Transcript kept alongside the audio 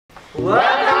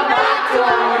Welcome back to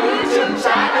our YouTube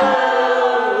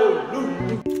channel!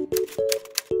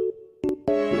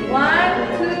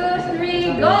 1, 2,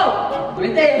 3, go!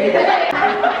 20!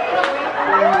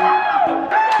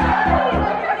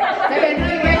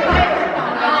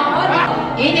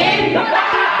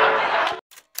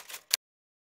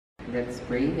 Let's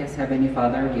pray. Yes, Heavenly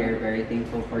Father, we are very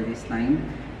thankful for this time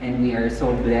and we are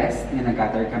so blessed na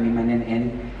nag-gather kami manin.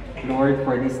 And Lord,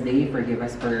 for this day, forgive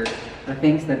us for the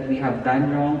things that we have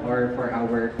done wrong or for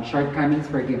our shortcomings.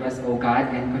 Forgive us, O God,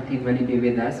 and continually be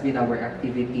with us with our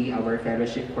activity, our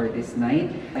fellowship for this night.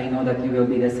 I know that you will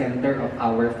be the center of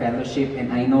our fellowship,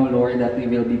 and I know, Lord, that we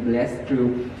will be blessed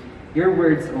through your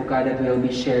words, O God, that we will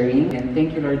be sharing. And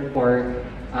thank you, Lord, for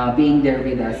being there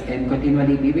with us and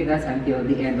continually be with us until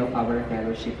the end of our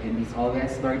fellowship. And this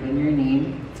always, Lord, in your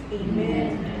name.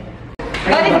 Amen.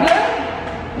 God is good.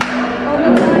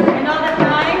 And all the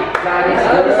time. God is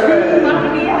good.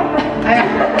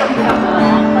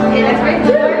 Okay, let's praise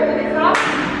the Lord for this song.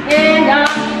 And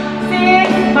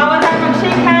since bawal tayo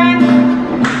mag-shake hands,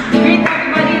 greet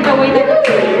everybody the way that you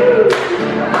do.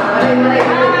 Bye.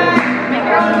 Make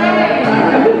your own day.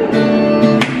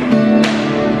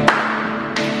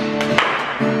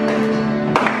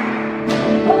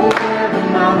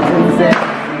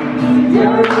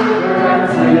 Your river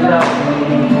runs to love me,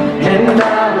 and I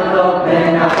will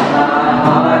open up my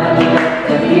heart and let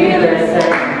the healer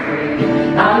set me free.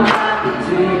 I'm happy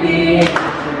to be in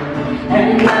you,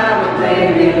 and I will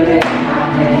baby lift my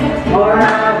hands, for I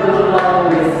will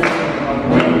always sing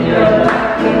when you're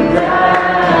looking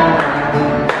down.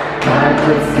 I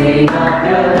could sing of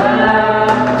your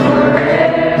love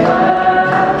forever.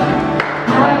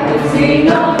 I could sing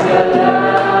of your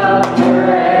love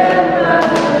forever.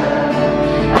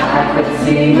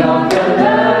 Sing of your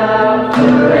love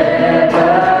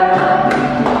forever.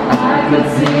 I could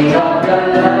sing of your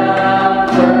love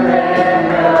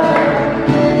forever.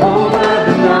 Over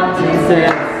the mountains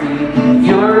and sea,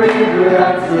 your river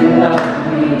runs to love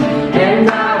me, and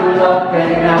I will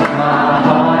open up my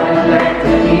heart and let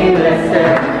the healer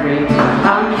set me free.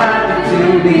 I'm happy to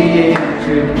be in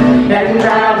truth, and I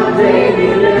will daily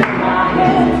lift my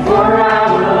hands, for I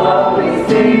will always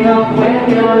sing of when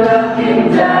you're looking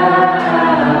down.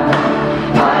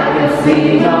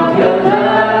 Sing of your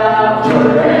love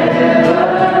forever.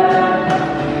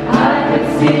 I could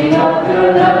sing of your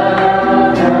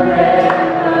love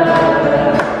forever.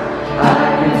 I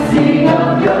could sing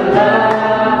of your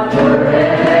love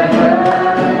forever.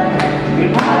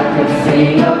 I could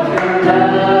sing of your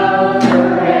love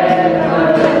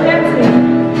forever.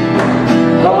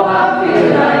 Oh, I feel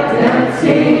like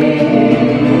dancing.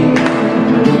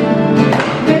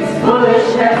 It's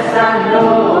foolishness, I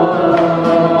know.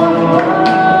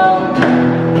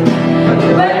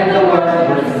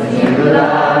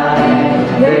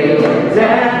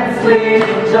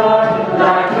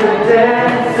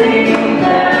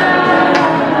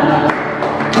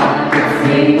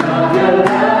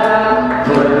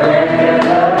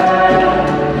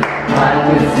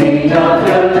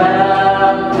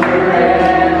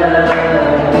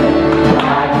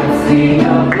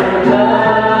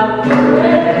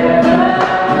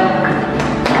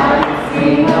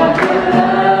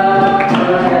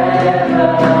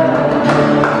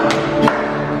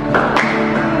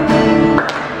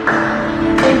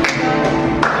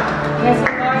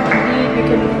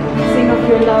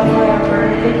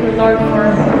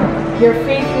 Your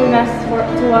faithfulness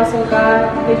to us, O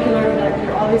God. Thank you, Lord, that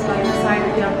you're always by our side,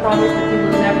 that you have promised that you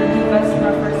will never leave us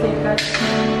nor forsake us.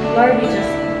 Lord, we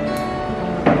just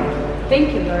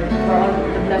thank you, Lord, for all the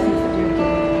blessings that you've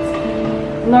given us.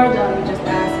 Lord, we just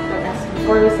ask that as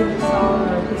before we sing the song,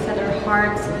 Lord, we set our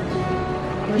hearts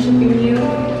worshiping you,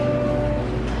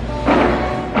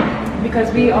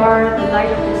 because we are the light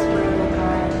of this world, O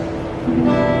God.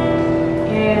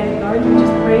 And Lord, we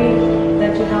just pray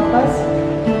that you help us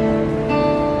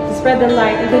spread the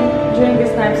light even during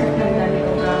these times of pandemic,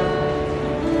 oh God.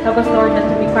 Help us, Lord, not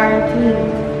to be quarantined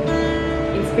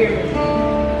in spirit.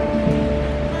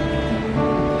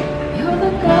 You're the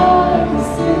God who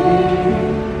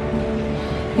saves.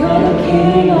 You're the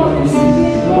King of this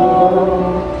people.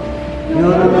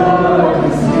 You're the Lord who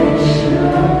saves.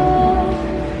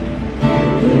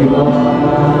 You are.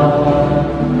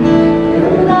 You're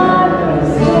the light of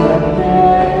this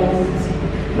darkness.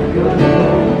 You're the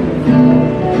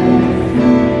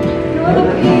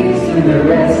the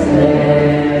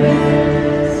restless.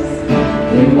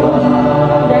 You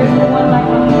are. There's no one like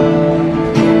you.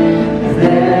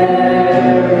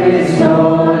 There is no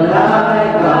one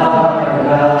like our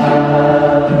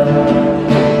God.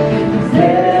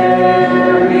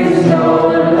 There is no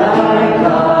one like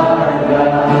our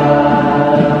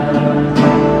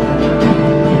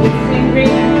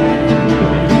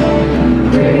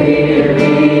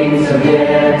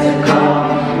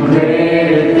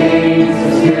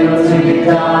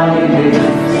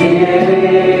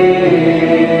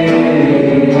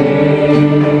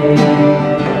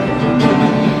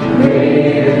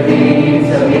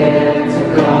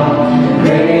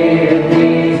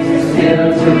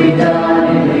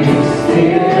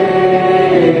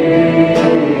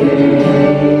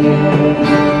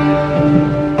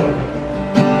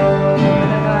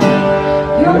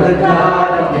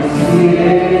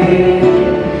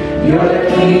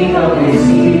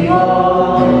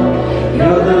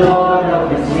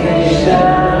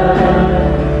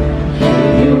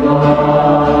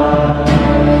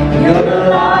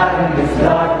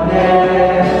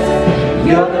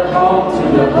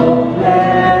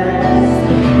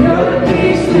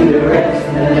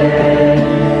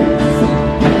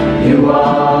you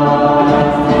are.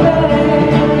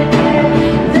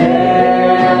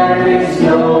 There is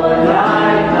no one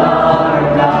like our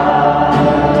God.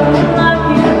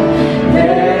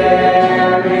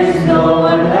 There is no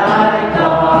one like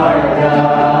our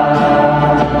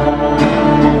God.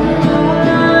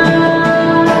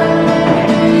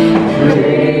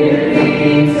 Greater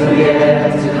things are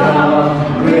yet to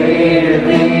come. Greater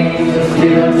things are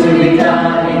still to be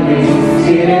done in this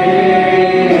city.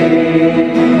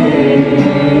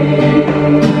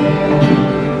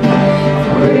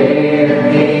 Greater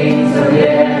things are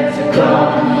yet to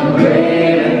come.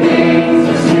 Greater things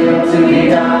are still to be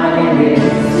done in this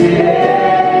city.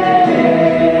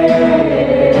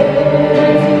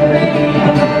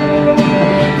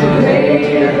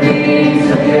 Greater things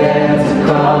are yet to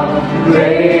come.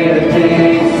 Greater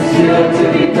things are still to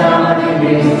be done in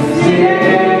this city.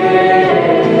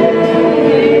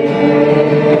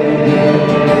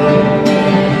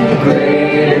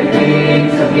 Greater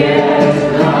things are yet to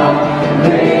come.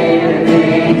 Greater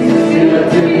things are still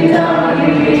to be done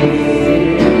in this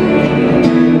city.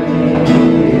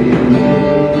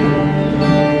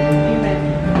 Amen.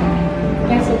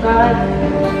 Yes, so God,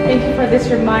 thank you for this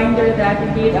reminder that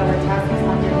indeed our task is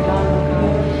not yet done, oh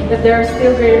God. That there are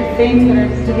still greater things that are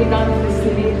to be done in this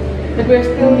city. That we're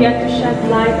still yet to shed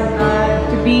light, oh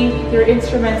God, to be your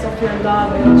instruments of your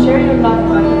love and share your love,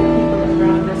 God, with the people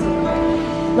around us, oh God.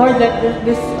 Lord,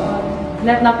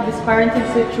 let not this quarantine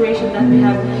situation that we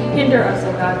have hinder us,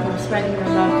 oh God, from spreading your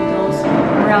love to those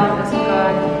around us, oh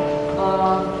God.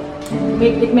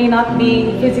 It may not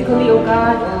be physically, oh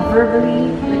God, or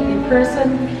verbally, like in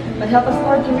person, but help us,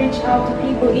 Lord, to reach out to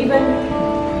people, even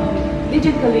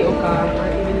digitally, oh God, or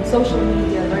even in social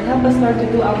media. Lord, help us, Lord, to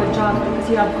do our job because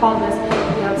you have called us,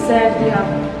 you have said, you have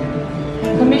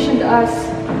commissioned us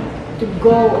to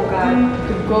go, oh God,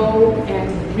 to go and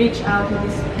reach out to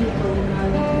these people, oh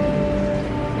God.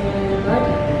 And Lord,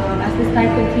 as this time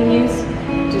continues,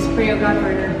 just pray, oh God, for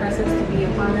your presence to be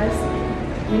upon us.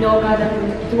 You know, God, that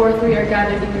when 2 or 3 are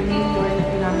gathered in your name, Lord,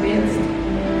 in our midst.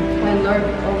 And Lord,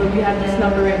 although we have this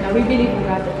number right now, we believe, oh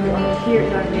God, that you are here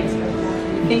in our midst right now.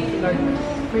 We thank you, Lord,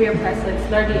 for your presence.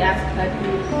 Lord, we ask that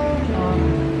you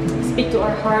speak to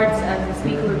our hearts as the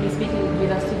speaker will be speaking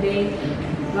with us today.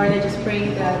 Lord, I just pray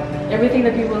that everything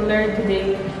that we will learn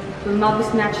today will not be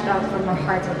snatched out from our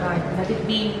hearts, oh God. Let it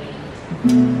be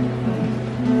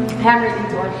hammered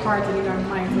into our hearts and in our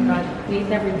minds, oh God. May it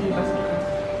never leave us, oh God.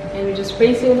 And we just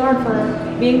praise you, Lord, for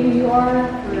being who you are,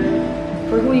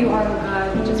 for who you are, oh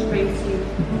God. We just praise you.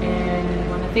 And we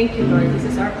want to thank you, Lord. This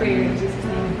is our prayer. In Jesus'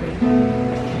 name we pray.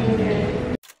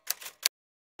 Amen.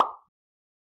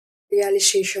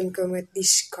 Realization ko with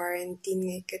this quarantine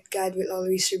nga kat God will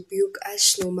always rebuke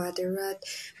us no matter what.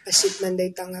 Pasit man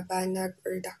day tangabanag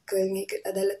or dakkel nga kat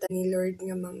adalata ni Lord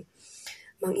nga mang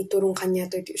iturong kanya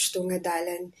to iti gusto nga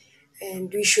dalan.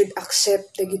 And we should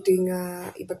accept dagito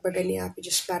nga ipagpaga ni Apo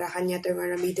Diyos para kanya tayo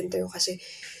nga ramitin tayo kasi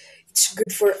it's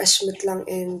good for us lang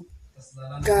and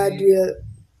God will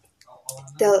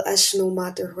tell us no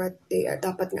matter what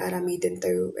dapat nga aramitin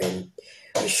tayo and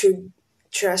we should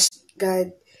trust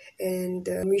God and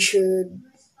we should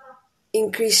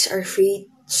increase our faith,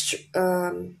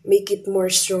 make it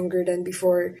more stronger than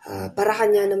before. Para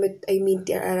kanya naman,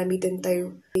 ti aramitin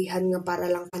tayo, ihan nga para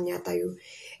lang kanya tayo.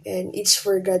 And it's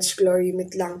for God's glory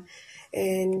mit lang.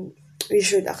 And we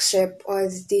should accept all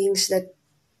the things that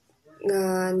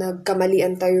nga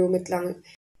nagkamalian tayo mit lang.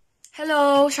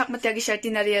 Hello! Siyak matiyagi siya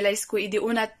na-realize ko idi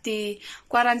unat ti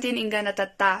quarantine inga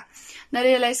natata.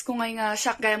 Na-realize ko nga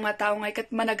siyak gaya mga tao nga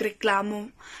ikat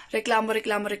managreklamo.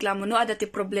 Reklamo. No, ada ti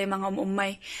problema nga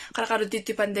umay. Karakaro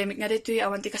dito pandemic nga dito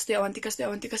awan ti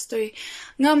kastoy.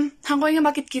 Ngam, hangkoy nga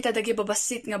makit kita dagi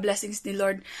babasit nga blessings ni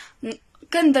Lord.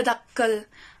 Kanda dakkel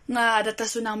nga adata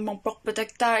sunang mong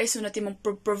protektar, iso na ti mong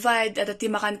provide,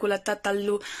 adati makan kulat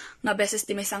tatalo nga beses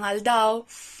ti may sangal daw,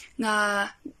 nga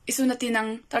iso na ti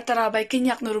nang tartarabay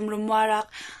kinyak no rumrumwarak,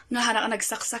 nga hanak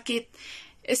nagsaksakit.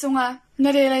 Iso nga,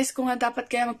 na-realize ko nga dapat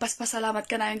kaya magpaspasalamat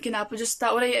ka na yung kinapo Diyos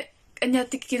ta, uray, anya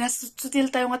ti kinasutil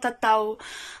tayo nga tataw,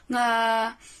 nga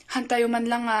hantayo man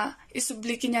lang nga,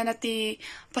 isublikin niya na ti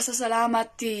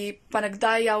pasasalamat, ti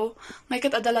panagdayaw, nga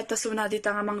ikat adalat ta suna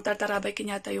dita nga mang tartarabay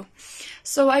kanya tayo.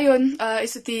 So ayun,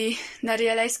 iso ti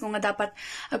na-realize ko nga dapat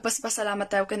agpaspasalamat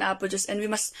tayo kina Apo Diyos, and we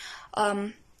must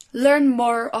learn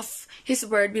more of His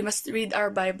Word. We must read our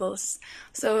Bibles.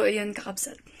 So ayun,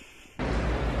 kakabsat.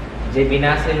 Jay,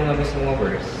 binasa yung mismong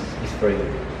verse is for you.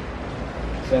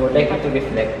 So I would like you to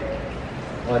reflect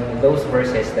on those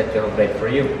verses that you have read for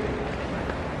you.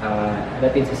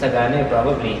 Natin sa sagana,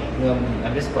 probably,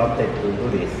 I'm just prompted to do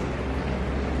this.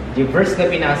 Yung verse na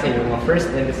pinasa, yung mga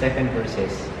first and the second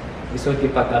verses, gusto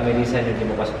ko pag-amelisan yung di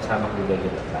mo kasama kung Google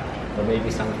yung tata. Or maybe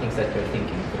some things that you're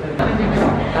thinking.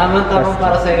 Tama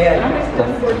para sa iyo yan.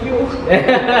 For you.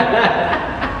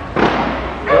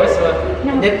 So,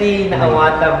 nyati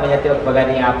naawatan mo nyati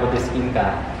pagani apo diskin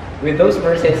ka. With those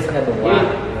verses na duwa.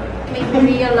 Made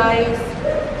me realize,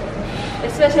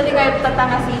 especially ngayon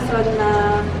tatanga season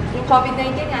na yung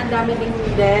COVID-19 nga, ang dami ding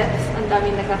deaths, ang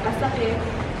dami nakakasakit.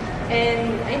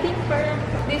 And I think for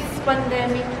this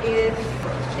pandemic is,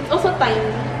 it's also time.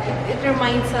 It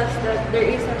reminds us that there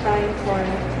is a time for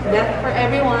death for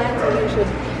everyone, so we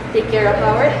should take care of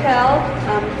our health.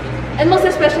 And most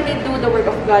especially do the work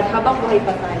of God habang buhay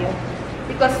pa tayo.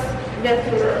 Because death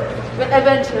will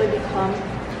eventually come.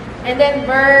 And then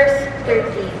verse 13.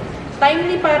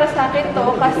 Timely para sa akin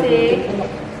to kasi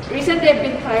recently I've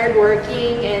been tired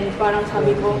working and parang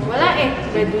sabi ko, wala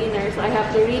breadwinner. So I have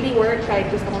to really work kahit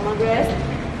gusto ko mag-rest.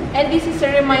 And this is a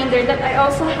reminder that I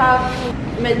also have to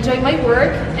enjoy my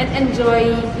work and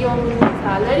enjoy yung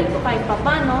salary ko kahit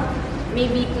papano.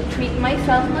 Maybe to treat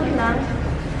myself man lang.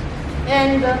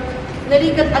 And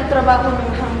naligat ang trabaho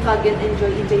ng hangkag and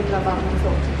enjoy trabaho. So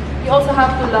you also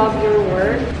have to love your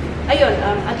work. Ayun,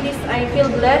 at least I feel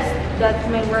blessed that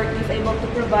my work is able to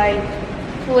provide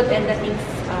food and the things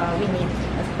we need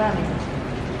as family.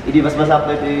 Hindi mas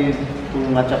masakit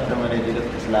kung nga-chap naman na dito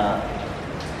kasla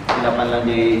ilapan lang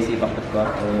di sipak ko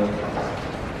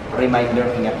reminder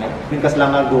kinyak na. Yung kasla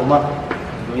nga guma,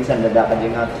 minsan dadakad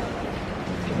yung nga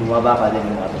bumaba ka din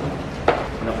yung mga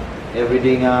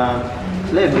everyday nga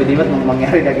everyday ba't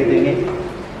mangyari na gitu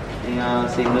yung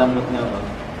same lang mo nga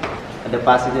ada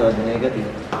positive o ada negative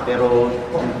pero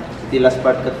the last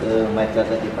part kat might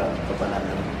kata di pa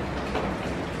kapananan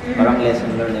parang lesson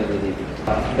learned everyday.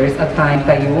 There's a time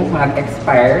tayo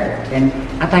mag-expire and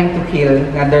a time to heal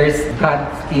nga there's God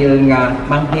still nga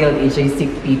mang-heal EJ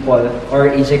sick people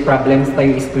or EJ problems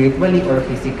tayo spiritually or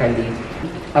physically.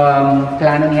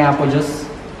 Plano niya po Diyos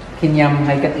kinyam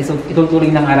haikat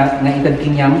itutuloy ng ara na itad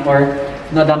kinyam or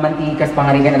no daman ti kas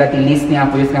pangarigan at list niya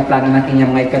po Diyos nga plano na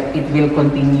kinyam haikat it will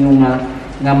continue nga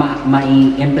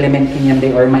mai-implement kinyam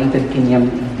day or maitad kinyam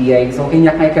diay. So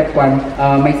kinyak haikat kwan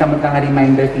may samot nga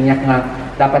reminder kinyak nga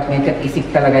dapat ngayon isip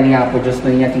talaga niya po Diyos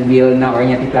no niya ti will na or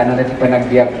niya ti plano na ti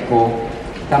panagbiyak ko.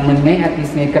 Tamon may at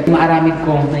least ngayon maaramid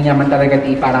ko na niya man talaga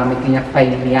ti iparamid kinyak kay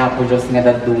niya po Diyos nga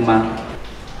daduma.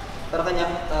 Para kanya,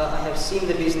 I have seen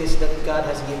the business that God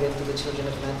has given to the children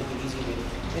of man to be easy with.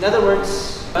 In other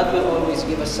words, God will always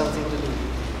give us something to do.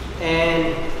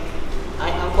 And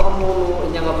ang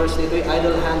paamuno niya nga verse dito,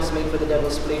 idle hands made for the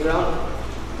devil's playground.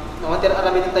 Nawatir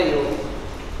aramidan tayo,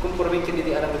 kung purwing hindi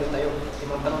di aramidan tayo.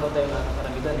 Ibang tanong tayo na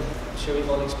aramidan. I'm sure we've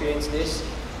all experienced this.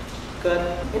 But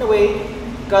in a way,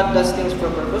 God does things for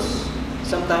a purpose.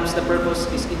 Sometimes the purpose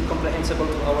is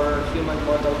incomprehensible to our human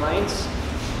mortal minds.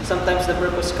 Sometimes the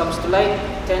purpose comes to light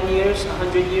 10 years,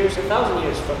 100 years, 1,000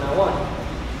 years from now on.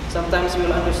 Sometimes we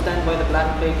will understand why the Black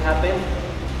Plague happened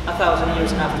 1,000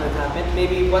 years after it happened.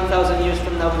 Maybe 1,000 years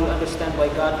from now we will understand why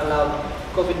God allowed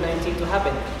COVID-19 to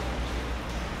happen.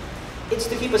 It's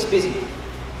to keep us busy.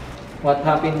 What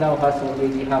happened now has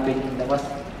already happened in the past.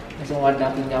 Nasungad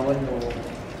natin yawan mo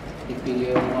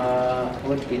ipili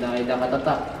yung pinaida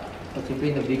katata. At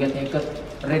siyempre, nabigat niya ikat,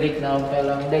 relic na ang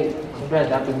kailang day. Siyempre,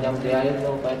 dapat niya mayayon,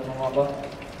 no, kahit mga ba,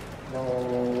 no,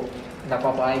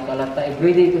 napapaay ka lang ta.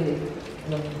 Everyday ko,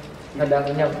 nung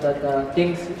nadami niya, that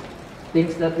things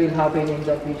that will happen in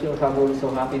the future have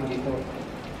also happened dito.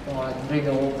 Siyempre,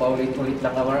 no, paulit-ulit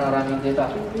lang ka maraming dito.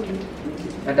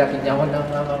 Nadami niya ako ng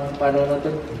paano na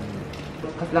ito.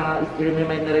 Kasi lang,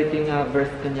 i-remind na rin yung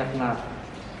verse kanyak nga,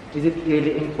 is it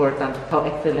really important how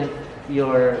excellent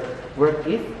your work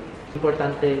is?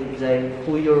 Importante is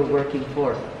who you're working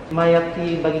for.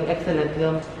 Mayati maging excellent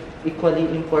ng equally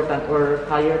important or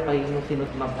higher pa yung sinus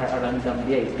mag-arandam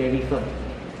diay. The reason.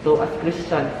 So as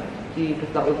Christians, the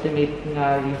ultimate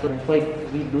nga reason why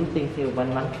we do things here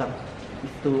one month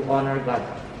is to honor God.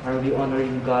 Are we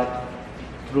honoring God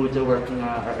through the work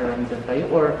nga arandam tayo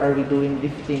or are we doing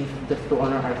these things just to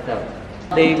honor ourselves?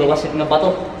 Day bawasit nga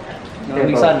bato.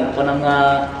 Minsan panang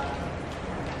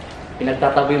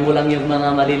pinagtatabi mo lang yung mga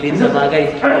maliliit na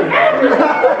bagay.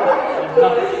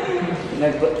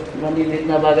 Maliliit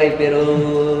na bagay pero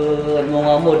ano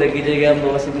nga mo, dagidagay ang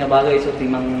bawasit nga bagay so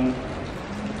timang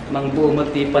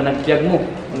buumot ti panagbiag mo.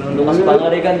 Ano lumas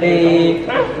pangarigan di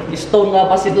stone nga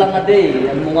basit lang nga day,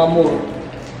 ano nga mo.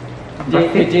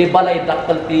 Di balay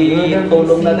daktal ti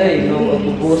tulong na day, no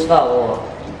bubuhos ka o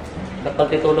daktal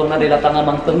ti tulong na day latang nga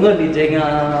mang tungod, di nga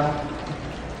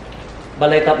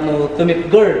balay tap no tumip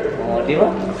girl. Oh, di ba?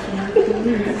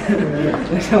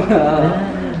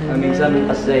 Minsan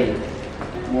kasay.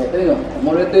 Mo tayo,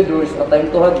 mo ito there's a time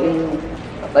to hug in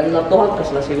a time not to hug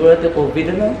kasi siguro ito COVID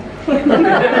na.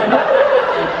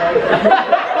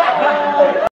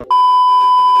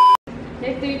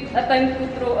 Ito a time to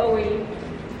throw away.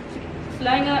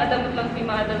 Selain nga ada matlang ti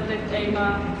ma-adulted ay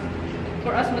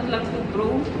for us matlang to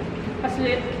grow.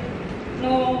 Kasi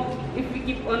no, if we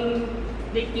keep on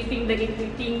keeping the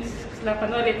things sila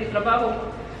panwari ti trabaho,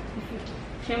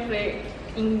 syempre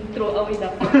in throw away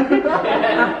dapat.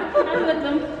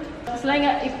 Selain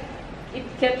nga it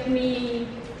kept me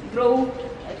grow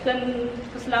kan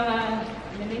kasla nga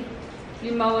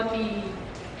limawa ti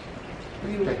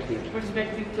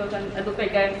perspective ko kan ato kay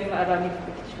kaya ti maarami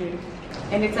experience.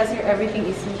 And it says here everything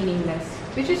is meaningless,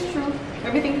 which is true.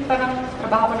 Everything parang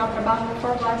trabaho ko ng trabaho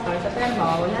for once, para sa pera,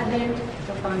 mawawala din.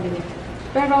 So parang ganyan.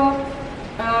 Pero,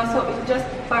 so it just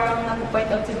parang naku-point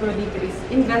out siguro dito is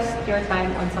invest your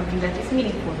time on something that is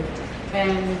meaningful.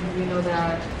 And you know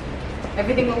that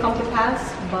everything will come to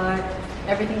pass, but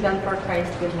everything done for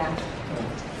Christ will last.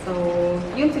 So,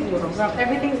 yun siguro.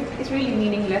 Everything is really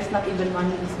meaningless, not even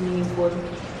money is meaningful.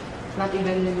 Not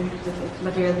even the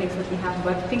material things that we have,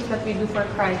 but things that we do for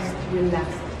Christ will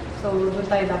last. So, doon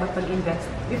tayo dapat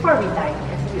pag-invest before we die,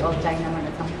 kasi we all die naman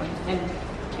at some point. And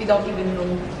we don't even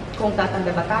know kung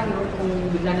tatanda ba tayo, kung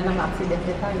bigla na lang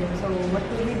ma-accidente tayo. So, what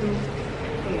will we do?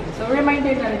 Okay. So,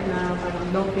 reminder na rin na parang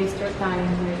don't waste your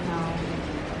time right now.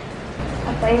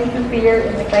 A time to fear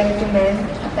and a time to mend,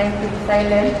 a time to be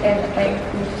silent and a time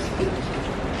to speak.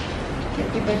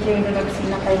 At iba dyan na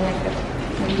nagsinakay na ito.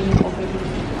 Magiging okay.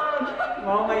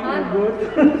 Wow, my good.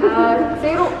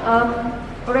 Siguro,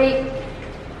 Ray,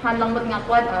 hanlang mo nga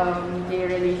kwad, the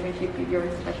relationship with your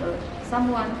special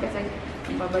someone kasi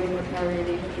babalik mo nga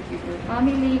relationship with your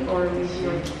family or with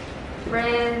your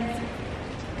friends.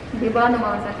 Diba,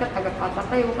 namawasan ka, tagapata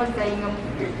kayo kasi nga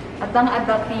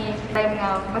adang-adati time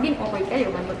nga maging okay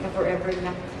kayo, manot na forever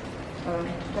na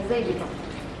kasi, diba,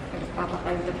 tagapata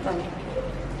kayo datan.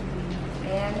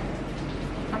 And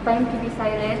a time to be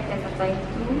silent and a time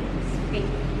to speak.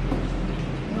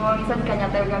 No, minsan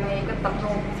kanya tayo gamit ikot,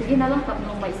 tatlong, sige na lang,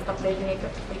 tatlong may stop dahil nga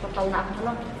ikot, total na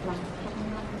ako lang,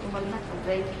 tumal na,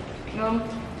 kasi, no,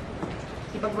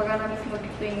 ipagbaga na mismo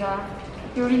dito yung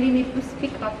you really need to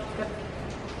speak up,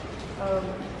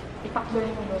 ipakbal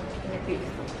mo mo, in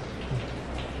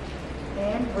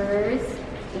and verse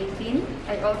 18,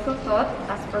 I also thought,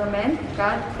 as for men,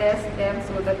 God tests them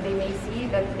so that they may see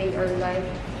that they are like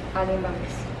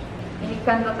animals.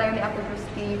 Inikan na tayo ni Apo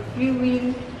Gusti, free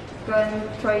will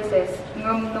choices.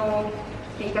 Ngam no,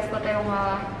 tikas na tayo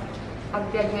nga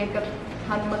agbiag nga ikat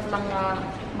hanmat lang nga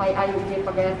may ayaw di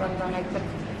pagayatan na nga ikat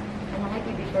ano nga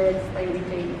i-difference tayo with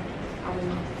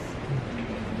animals.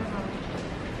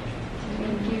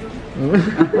 Thank you.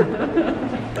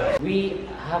 We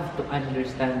have to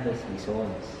understand the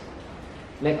seasons.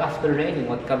 Like after raining,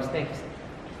 what comes next?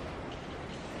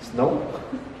 Snow?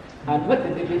 And what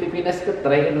in the Pilipinas could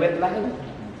dry and wet lang.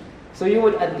 So you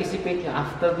would anticipate na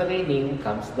after the raining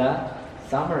comes the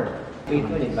summer. Wait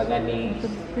mo din, baga ni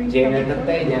Jenner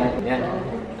tayo niya. Yan.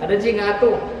 Ano dyan nga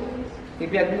ito?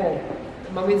 Ipiyag mo.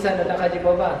 Maminsan na nakadya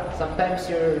pa ba? Sometimes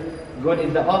you're good in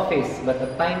the office, but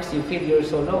at times you feel you're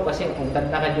so low kasi kung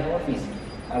tanda ka yung office,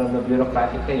 alam na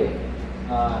bureaucratic kayo.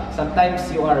 Sometimes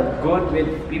you are good with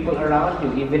people around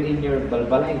you, even in your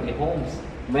balbalay, in the homes.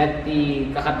 Met ti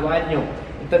kakatuan nyo.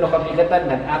 Ito no kabigatan,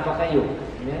 nag-apa kayo.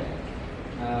 Yeah?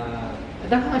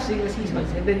 Nakakasing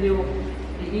seasons. And then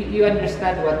you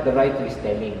understand what the writer is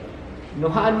telling.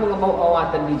 Nuhaan mo nga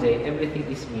mauawatan ni Jay, everything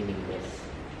is meaningless.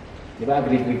 Di ba?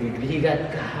 Agrigat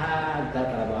ka,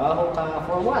 tatrabaho ka,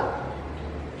 for what?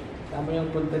 Tama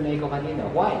yung punto na ikaw kanina.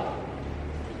 Why?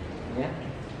 Yeah?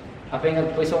 Apay nga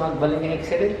pweso nga baling nga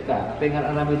excellent ka, apay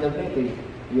nga aramid na ito,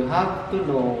 you have to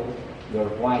know your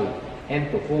why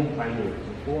and to whom are you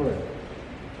for.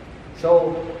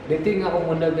 So, dito yung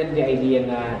ako muna gan the idea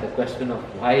na the question of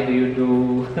why do you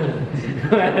do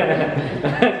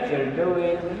what you're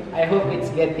doing. I hope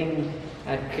it's getting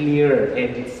clear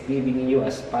and it's giving you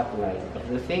a spotlight of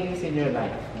the things in your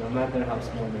life, no matter how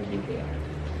small or big they are.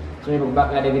 So, yung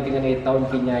magbaka na dito nga na taon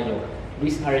kinyayo,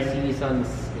 these are seasons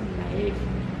in life.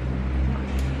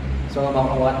 So,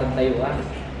 makakawatan tayo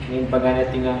ngayon baga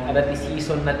natin nga, adati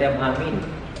season na tiyam amin.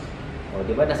 O,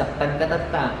 di ba, nasaktan ka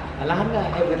tata. Alam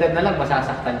nga, every time na lang,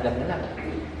 masasaktan ka na lang.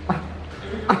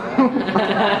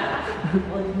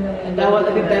 Ang dawat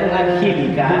natin tayo ng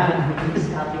healing ka.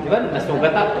 Di ba,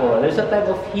 nasugat ako. There's a type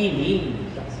of healing.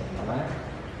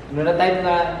 No na time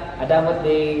nga adamot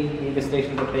day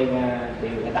illustration ko tayo nga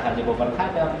day atakal di ko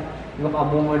parkadam. Yung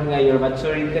moment nga you're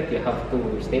maturing that you have to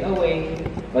stay away.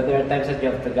 But there are times that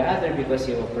you have to gather because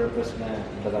you have purpose na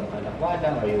bagam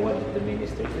kanakwada or you wanted to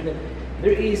minister to them.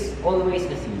 There is always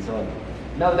a season.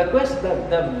 Now the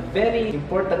very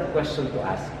important question to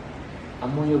ask,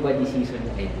 amo nyo ba di season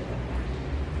na kayo?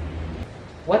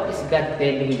 What is God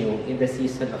telling you in the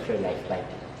season of your lifetime?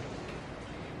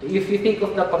 If you think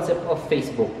of the concept of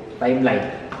Facebook,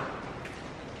 timeline,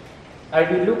 are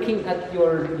you looking at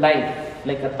your life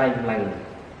like a timeline?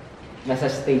 Nasa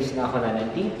stage na ako na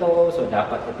nandito, so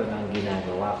dapat ito na ang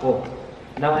ginagawa ko.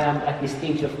 Now I am at this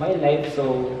stage of my life,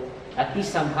 so at least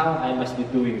somehow I must be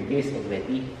doing this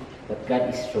already that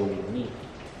God is showing me.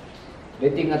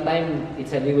 Waiting a time,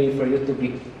 it's a new way for you to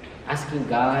be asking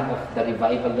God of the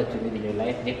revival that you need in your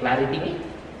life, the clarity.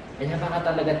 Kaya baka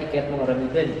talaga tiket mo marami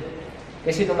din.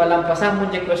 Kasi nung malampasan mo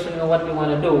yung question ng what you want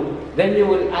to do, then you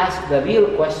will ask the real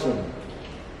question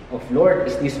of, Lord,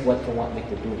 is this what you want me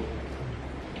to do?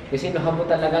 Kasi nung mo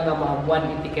talaga nga maabuan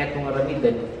yung tiket mong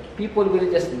aramidan, people will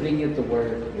just bring you to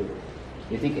where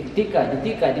ditika.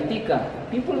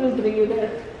 People will bring you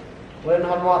there. Wala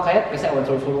naman mga kayat kasi awan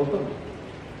susulutong.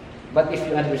 But if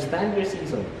you understand your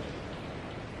season,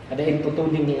 ada yung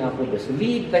tutulin ni Apo Diyos,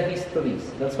 read the histories.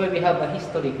 That's why we have a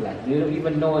history class. Do you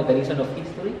even know the reason of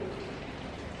history?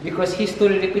 Because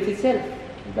history repeats itself.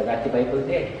 Bagati Bible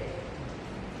there.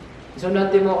 So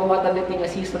natin mo kawatan natin nga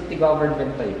season ti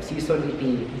government tayo. Season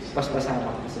iti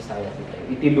paspasama ng society tayo.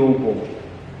 Iti lubong.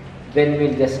 Then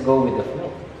we'll just go with the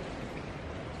flow.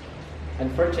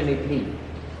 Unfortunately,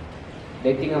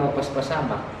 dahil nga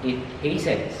mapaspasama, it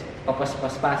hastens.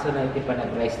 Papaspaso na iti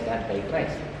panag-rise the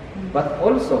Antichrist. But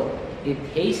also, it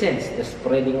hastens the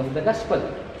spreading of the gospel.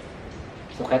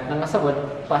 So kahit na nga sawan,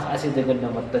 asidagan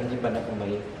na matanji pa na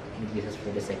umay ni Jesus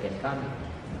for the second coming.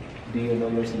 Do you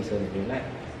know your season in your life?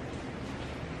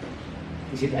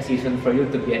 Is it a season for you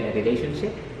to be in a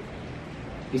relationship?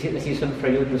 Is it a season for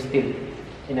you to still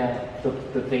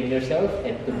to train yourself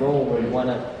and to know where you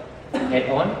wanna head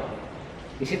on?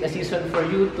 Is it a season for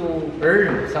you to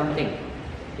earn something?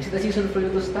 Is it a season for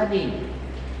you to study?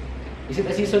 Is it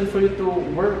a season for you to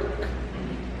work,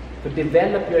 to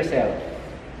develop yourself?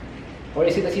 Or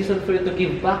is it a season for you to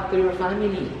give back to your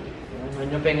family?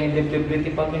 Ano pa yung libre-libre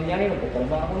pamilya yun?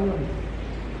 Trabaho yun.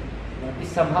 At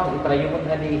least somehow, itry mo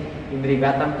na ni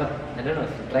inrigatam ka, I don't know,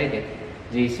 if you tried it.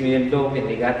 J.C. Wildo,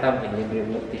 inrigatam,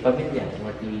 libre-libre pamilya.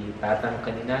 Or ti tatang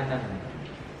kaninanang.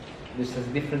 There's a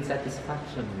different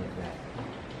satisfaction with that.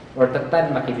 Or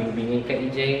tatan, makibingbingay ka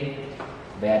EJ,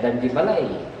 bayadan di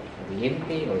balay,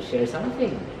 oriente, or share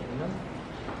something. You know?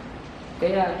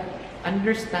 Kaya,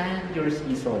 understand your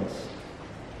seasons.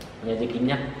 Ngayon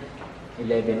kinya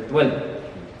 11,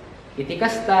 12. Iti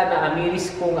kasta na amiris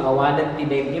ko nga awanan ti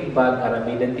imbag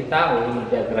aramidan ti tao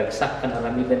hindi agragsak kan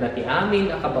aramidan na ti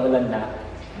amin akabaulan na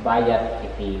bayat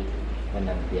iti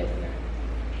managbiag na.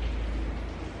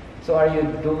 So are you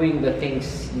doing the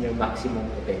things in your maximum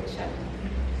potential?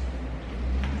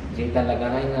 Di talaga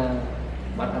nga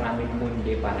maraming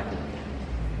mundi para kita.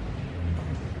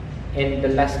 And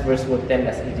the last verse will tell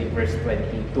us in verse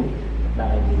 22.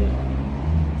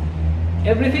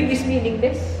 Everything is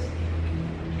meaningless.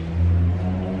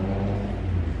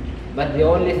 But the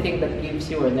only thing that gives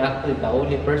you, and actually the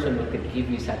only person who can give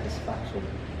you satisfaction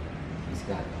is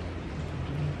God.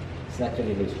 It's not your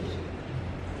relationship.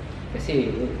 Kasi,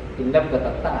 in love ka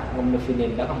tata, kung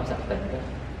nafinila ka, masaktan ka.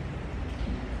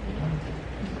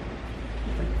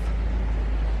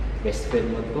 Best friend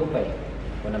mo ito pa eh.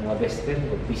 Kung ang mga best friend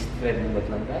mo, best friend mo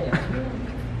lang kaya.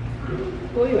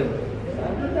 Ito yun.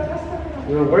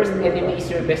 Your worst enemy is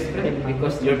your best friend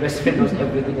because your best friend knows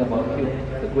everything about you,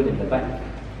 the good and the bad.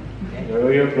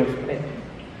 You're your close friend.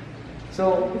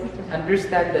 So,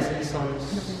 understand the seasons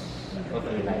of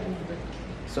your life.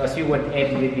 So, as you would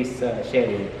end with this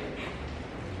sharing,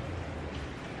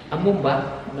 amo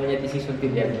ba ano yung season to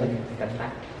the kanta?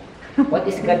 What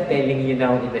is God telling you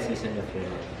now in the season of your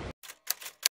life?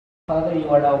 Father, you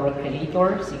are our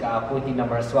Creator. Sika ako,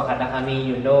 tinamarswa ka na kami.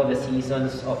 You know the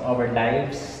seasons of our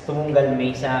lives. Tumunggal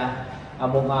may sa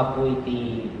among apo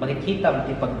iti makikita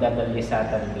iti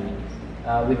pagdadalisatan mi.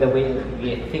 With the way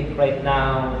we think right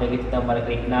now, dagiti na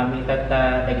maragrig namin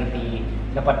itata, dagiti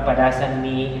napatpadasan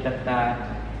mi itata,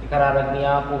 ikararag mi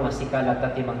apo, masikalat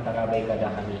at timang tarabay kada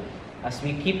kami. As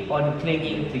we keep on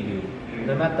clinging to you,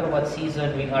 no matter what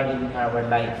season we are in our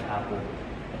life, apo.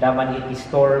 Adaman iti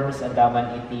storms,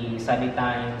 adaman iti sunny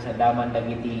times, adaman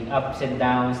dagiti ups and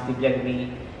downs, tibiyag mi,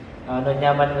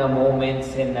 nyaman nga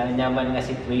moments and nyaman nga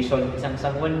situation, isang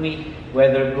sangon mi,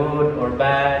 whether good or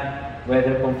bad,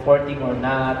 whether comforting or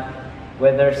not,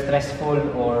 whether stressful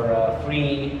or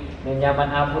free, nanyaman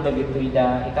apo dagitoy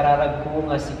da ikararag ko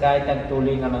nga si kahit ang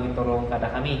tuloy nga mangiturong kada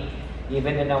kami,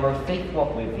 even in our faith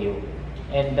walk with you.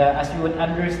 And as we would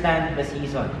understand the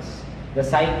seasons, the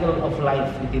cycle of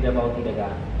life iti dabaw ti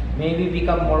daga, may we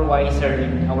become more wiser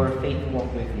in our faith walk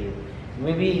with you.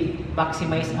 Maybe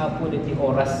maximize apo diti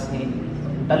oras ni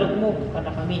talog mo kada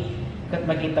kami kat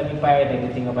makita mi pa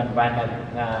dagiti nga banbanag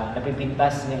nga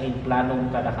napipintas nga in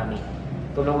planong kada kami.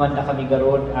 Tulungan na kami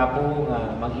garod apo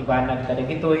nga mag-ibanag kada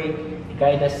gitoy,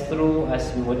 guide us through as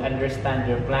we would understand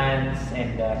your plans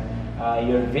and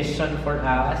your vision for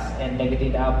us, and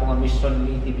dagiti da apo nga mission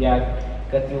ni tibiyag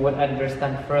kat we would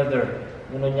understand further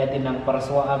uno niya tinang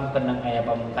paraswaam kanang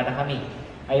ayapam kada kami.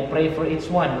 I pray for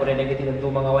each one, wala dagiti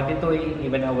nagtumangawan ditoy,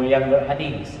 even our younger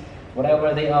addicts,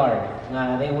 whatever they are,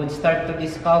 nga they would start to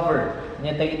discover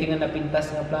niya dagiti nga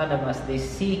napintas nga planam as they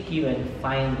seek you and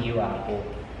find you apo.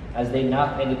 As they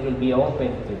knock, and it will be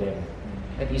open to them.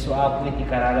 At iso apo iti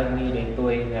kararag mi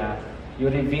daytoy nga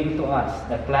you reveal to us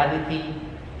the clarity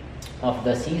of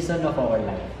the season of our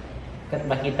life. Kat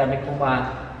makita mi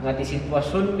kuma nga ti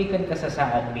sitwasyon mi kan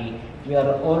kasasaan mi, we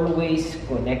are always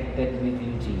connected with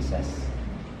you, Jesus.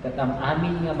 Kat am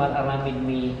amin nga malaramid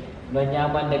mi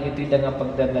manyaman dagitoy da nga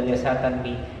pagdadalyasatan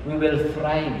mi, we will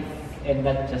thrive and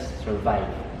not just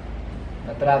survive.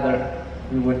 But rather,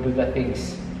 we would do the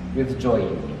things with joy.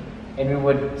 And we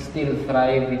would still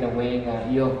thrive in a way nga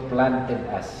you have planted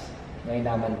us. Ngayon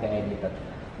naman kaya dito.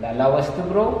 Allow us to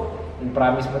grow, and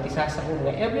promise mo tisasa ko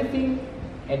nga everything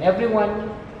and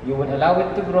everyone, you would allow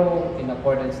it to grow in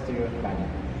accordance to your plan.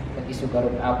 At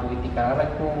isugarod apo iti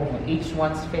kararag ko, each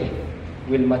one's faith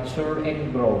will mature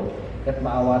and grow, kat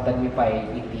maawatan mi pa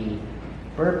iti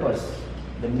purpose,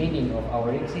 the meaning of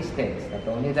our existence. Not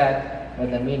only that,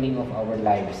 but the meaning of our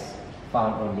lives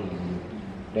found only in you.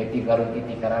 Dahil ti karun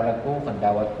iti kararag ko,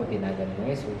 kandawat ko tinagan mo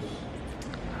Jesus.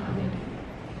 Amen.